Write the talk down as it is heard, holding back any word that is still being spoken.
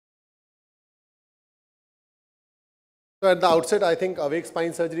So at the outset, I think awake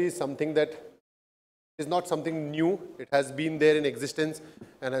spine surgery is something that is not something new. It has been there in existence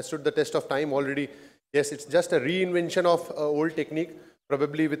and has stood the test of time already. Yes, it's just a reinvention of an old technique,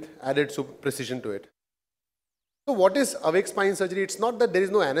 probably with added precision to it. So what is awake spine surgery? It's not that there is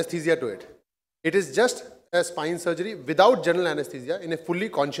no anesthesia to it. It is just a spine surgery without general anesthesia in a fully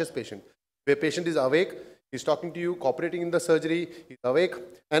conscious patient, where patient is awake, he's talking to you, cooperating in the surgery, he's awake,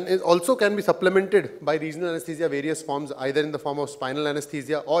 and it also can be supplemented by regional anesthesia, various forms, either in the form of spinal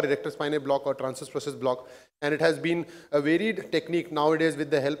anesthesia or erector spinal block or transverse process block. And it has been a varied technique nowadays. With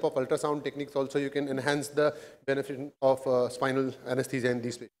the help of ultrasound techniques also, you can enhance the benefit of spinal anesthesia in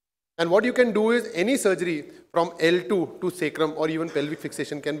these patients. And what you can do is any surgery from L2 to sacrum or even pelvic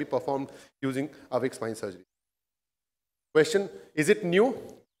fixation can be performed using awake spine surgery. Question, is it new?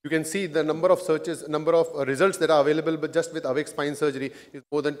 You can see the number of searches, number of results that are available, but just with awake spine surgery is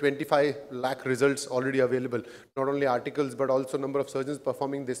more than 25 lakh results already available. Not only articles, but also number of surgeons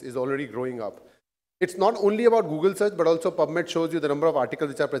performing this is already growing up. It's not only about Google search, but also PubMed shows you the number of articles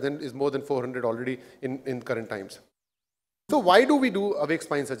which are present is more than 400 already in current times. So why do we do awake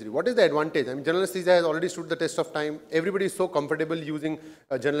spine surgery? What is the advantage? I mean, general anesthesia has already stood the test of time. Everybody is so comfortable using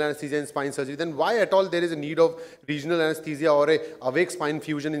general anesthesia in spine surgery. Then why at all there is a need of regional anesthesia or a awake spine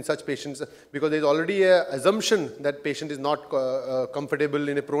fusion in such patients? Because there is already an assumption that patient is not comfortable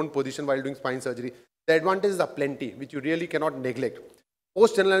in a prone position while doing spine surgery. The advantages are plenty, which you really cannot neglect.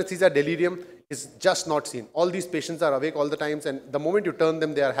 Post-general anesthesia delirium is just not seen. All these patients are awake all the times, and the moment you turn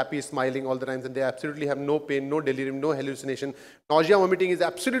them, they are happy, smiling all the times, and they absolutely have no pain, no delirium, no hallucination. Nausea, vomiting is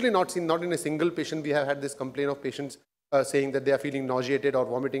absolutely not seen. Not in a single patient we have had this complaint of patients saying that they are feeling nauseated or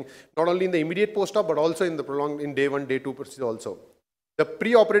vomiting, not only in the immediate post-op, but also in the prolonged, in day 1, day 2 procedure also. The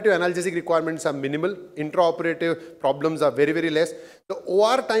pre-operative analgesic requirements are minimal. Intraoperative problems are very, very less. The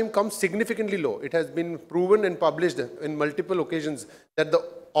OR time comes significantly low. It has been proven and published in multiple occasions that the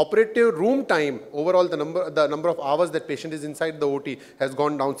operative room time, overall the number of hours that patient is inside the OT has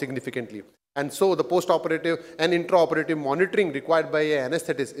gone down significantly. And so the post-operative and intraoperative monitoring required by an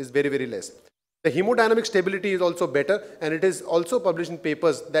anesthetist is very, very less. The hemodynamic stability is also better, and it is also published in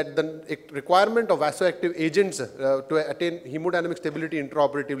papers that the requirement of vasoactive agents to attain hemodynamic stability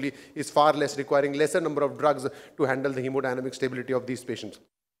intraoperatively is far less, requiring lesser number of drugs to handle the hemodynamic stability of these patients.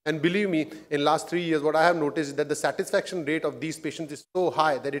 And believe me, in last 3 years, what I have noticed is that the satisfaction rate of these patients is so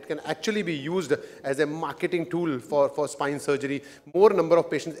high that it can actually be used as a marketing tool for spine surgery. More number of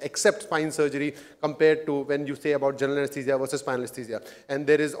patients accept spine surgery compared to when you say about general anesthesia versus spinal anesthesia. And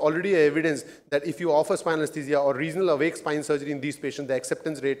there is already evidence that if you offer spinal anesthesia or regional awake spine surgery in these patients, the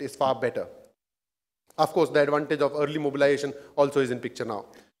acceptance rate is far better. Of course, the advantage of early mobilization also is in picture now.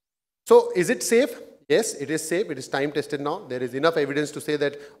 So, is it safe? Yes, it is safe. It is time tested now. There is enough evidence to say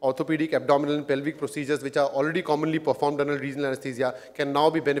that orthopedic, abdominal and pelvic procedures which are already commonly performed under regional anesthesia can now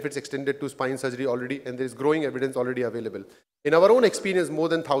be benefits extended to spine surgery already, and there is growing evidence already available. In our own experience, more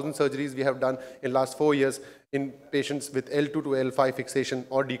than 1,000 surgeries we have done in last 4 years in patients with L2 to L5 fixation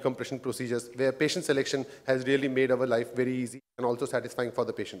or decompression procedures, where patient selection has really made our life very easy and also satisfying for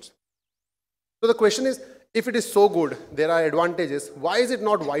the patients. So the question is, if it is so good, there are advantages, why is it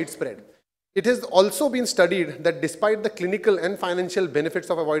not widespread? It has also been studied that despite the clinical and financial benefits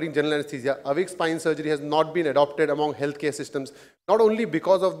of avoiding general anesthesia, awake spine surgery has not been adopted among healthcare systems, not only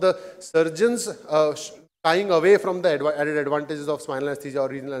because of the surgeons shying away from the added advantages of spinal anesthesia or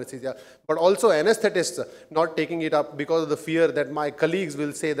regional anesthesia, but also anesthetists not taking it up because of the fear that my colleagues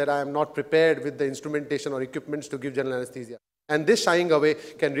will say that I am not prepared with the instrumentation or equipments to give general anesthesia. And this shying away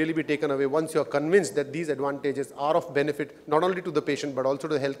can really be taken away once you are convinced that these advantages are of benefit not only to the patient but also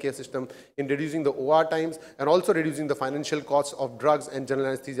to the healthcare system in reducing the OR times and also reducing the financial costs of drugs and general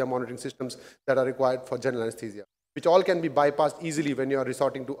anesthesia monitoring systems that are required for general anesthesia, which all can be bypassed easily when you are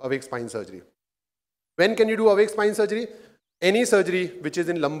resorting to awake spine surgery. When can you do awake spine surgery? Any surgery which is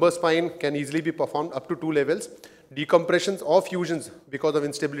in lumbar spine can easily be performed up to 2 levels. Decompressions or fusions because of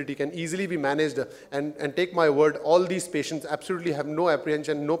instability can easily be managed, and take my word, all these patients absolutely have no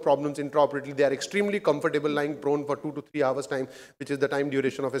apprehension, no problems intraoperatively. They are extremely comfortable lying prone for 2 to 3 hours time, which is the time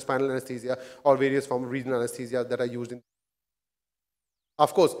duration of a spinal anesthesia or various forms of regional anesthesia that are used in.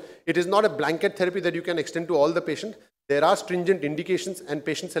 Of course, it is not a blanket therapy that you can extend to all the patients. There are stringent indications, and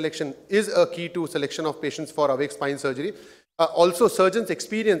patient selection is a key to selection of patients for awake spine surgery. Also, surgeons'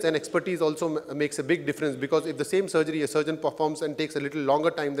 experience and expertise also makes a big difference, because if the same surgery a surgeon performs and takes a little longer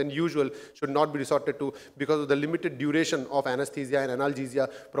time than usual, should not be resorted to because of the limited duration of anesthesia and analgesia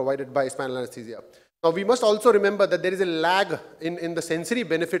provided by spinal anesthesia. Now, we must also remember that there is a lag in the sensory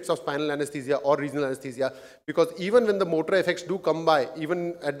benefits of spinal anesthesia or regional anesthesia, because even when the motor effects do come by,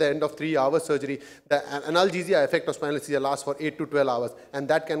 even at the end of 3 hours surgery, the analgesia effect of spinal anesthesia lasts for 8 to 12 hours, and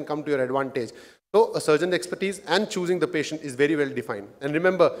that can come to your advantage. So a surgeon's expertise and choosing the patient is very well defined. And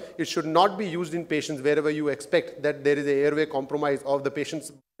remember, it should not be used in patients wherever you expect that there is a airway compromise or the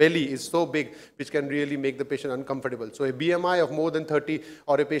patient's belly is so big, which can really make the patient uncomfortable. So a BMI of more than 30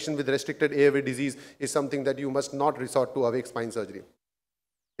 or a patient with restricted airway disease is something that you must not resort to awake spine surgery.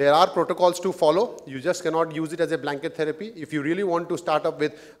 There are protocols to follow. You just cannot use it as a blanket therapy. If you really want to start up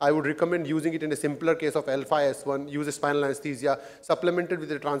with, I would recommend using it in a simpler case of L5S1, use a spinal anesthesia, supplemented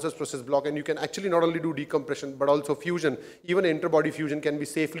with a transverse process block, and you can actually not only do decompression, but also fusion. Even interbody fusion can be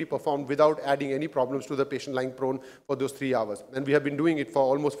safely performed without adding any problems to the patient lying prone for those 3 hours. And we have been doing it for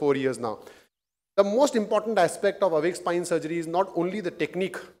almost 4 years now. The most important aspect of awake spine surgery is not only the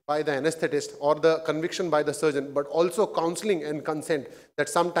technique by the anesthetist or the conviction by the surgeon, but also counseling and consent that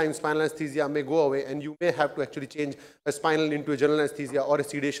sometimes spinal anesthesia may go away and you may have to actually change a spinal into a general anesthesia, or a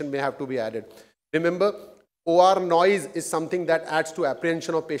sedation may have to be added. Remember, OR noise is something that adds to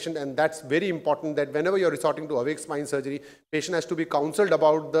apprehension of patient, and that's very important that whenever you're resorting to awake spine surgery, patient has to be counseled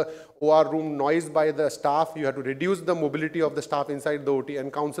about the OR room noise by the staff. You have to reduce the mobility of the staff inside the OT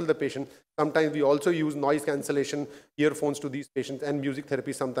and counsel the patient. Sometimes we also use noise cancellation earphones to these patients, and music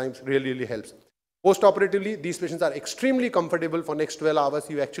therapy sometimes really helps. Post-operatively, these patients are extremely comfortable for next 12 hours.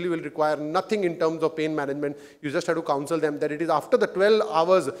 You actually will require nothing in terms of pain management. You just have to counsel them that it is after the 12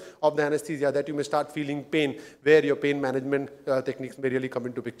 hours of the anesthesia that you may start feeling pain, where your pain management techniques may really come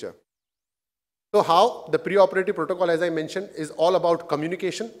into picture. So how? The preoperative protocol, as I mentioned, is all about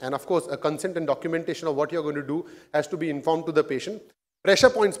communication, and of course, a consent and documentation of what you're going to do has to be informed to the patient.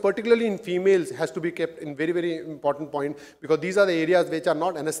 Pressure points, particularly in females, has to be kept in very important point, because these are the areas which are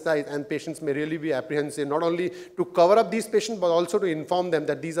not anesthetized and patients may really be apprehensive, not only to cover up these patients, but also to inform them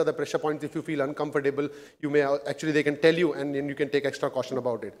that these are the pressure points. If you feel uncomfortable, you may actually, they can tell you, and then you can take extra caution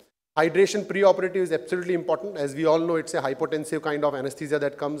about it. Hydration preoperative is absolutely important. As we all know, it's a hypotensive kind of anesthesia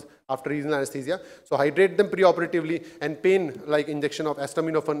that comes after regional anesthesia. So hydrate them preoperatively, and pain like injection of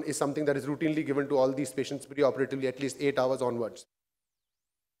acetaminophen is something that is routinely given to all these patients preoperatively, at least 8 hours onwards.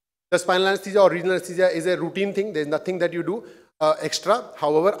 The spinal anesthesia or regional anesthesia is a routine thing. There's nothing that you do extra.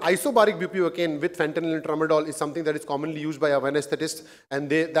 However, isobaric bupivacaine with fentanyl and tramadol is something that is commonly used by our anesthetists, and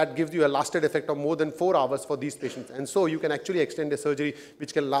that gives you a lasted effect of more than 4 hours for these patients. And so you can actually extend a surgery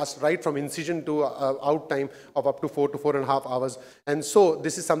which can last right from incision to out time of up to 4 to 4.5 hours. And so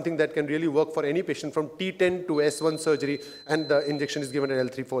this is something that can really work for any patient from T10 to S1 surgery, and the injection is given at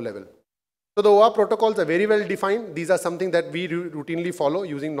L3-4 level. So the OR protocols are very well defined. These are something that we routinely follow,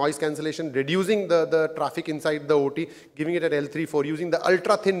 using noise cancellation, reducing the traffic inside the OT, giving it at L3-4, using the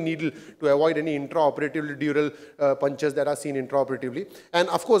ultra-thin needle to avoid any intraoperatively dural punctures that are seen intraoperatively. And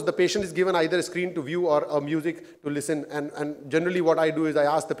of course, the patient is given either a screen to view or a music to listen. And generally what I do is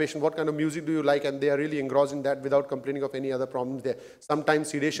I ask the patient, what kind of music do you like? And they are really engrossed in that without complaining of any other problems there. Sometimes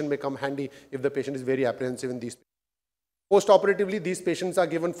sedation may come handy if the patient is very apprehensive in these. Post-operatively, these patients are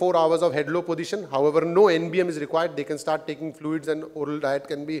given 4 hours of head-low position. However, no NBM is required. They can start taking fluids, and oral diet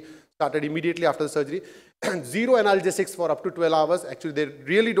can be started immediately after the surgery. Zero analgesics for up to 12 hours. Actually, they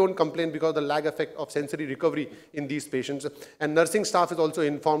really don't complain because of the lag effect of sensory recovery in these patients. And nursing staff is also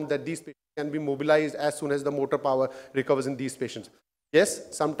informed that these patients can be mobilized as soon as the motor power recovers in these patients.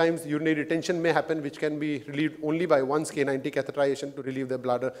 Yes, sometimes urinary retention may happen, which can be relieved only by once K90 catheterization to relieve the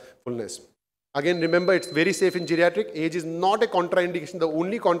bladder fullness. Again, remember, it's very safe in geriatric. Age is not a contraindication. The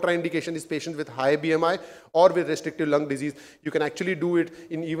only contraindication is patients with high BMI or with restrictive lung disease. You can actually do it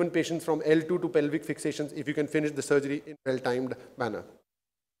in even patients from L2 to pelvic fixations if you can finish the surgery in well-timed manner.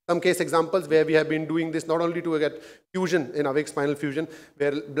 Some case examples where we have been doing this not only to get fusion in awake spinal fusion,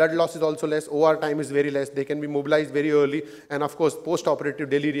 where blood loss is also less, OR time is very less, they can be mobilized very early, and of course, post-operative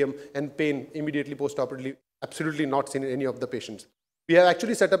delirium and pain immediately post-operatively, absolutely not seen in any of the patients. We have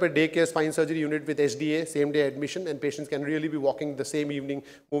actually set up a daycare spine surgery unit with SDA, same day admission, and patients can really be walking the same evening,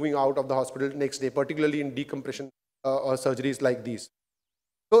 moving out of the hospital next day, particularly in decompression or surgeries like these.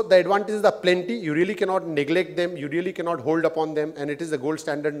 So the advantages are plenty. You really cannot neglect them. You really cannot hold upon them. And it is the gold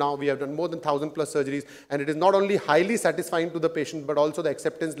standard now. We have done more than 1,000+ surgeries. And it is not only highly satisfying to the patient, but also the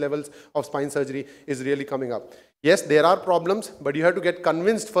acceptance levels of spine surgery is really coming up. Yes, there are problems, but you have to get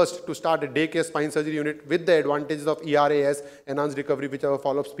convinced first to start a daycare spine surgery unit with the advantages of ERAS, enhanced recovery, which our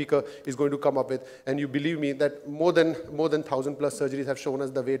follow-up speaker is going to come up with. And you believe me that more than 1,000+ surgeries have shown us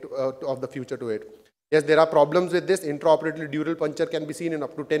the way of the future to it. Yes, there are problems with this. Intraoperatively dural puncture can be seen in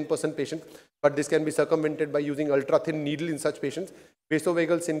up to 10% patients, but this can be circumvented by using ultra-thin needle in such patients.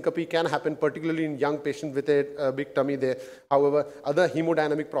 Vasovagal syncope can happen, particularly in young patients with a big tummy there. However, other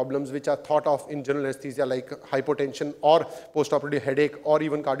hemodynamic problems which are thought of in general anesthesia like hypotension or postoperative headache or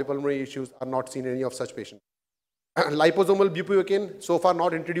even cardiopulmonary issues are not seen in any of such patients. Liposomal bupivacaine, so far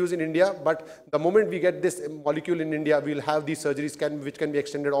not introduced in India, but the moment we get this molecule in India, we'll have these surgeries which can be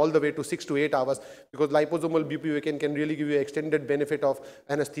extended all the way to 6 to 8 hours, because liposomal bupivacaine can really give you extended benefit of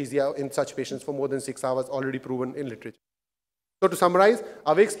anesthesia in such patients for more than 6 hours, already proven in literature. So to summarize,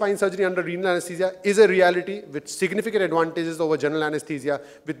 awake spine surgery under renal anesthesia is a reality with significant advantages over general anesthesia,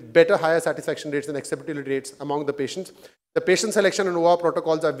 with better higher satisfaction rates and acceptability rates among the patients. The patient selection and OR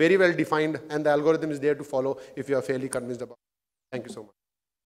protocols are very well defined, and the algorithm is there to follow if you are fairly convinced about it. Thank you so much.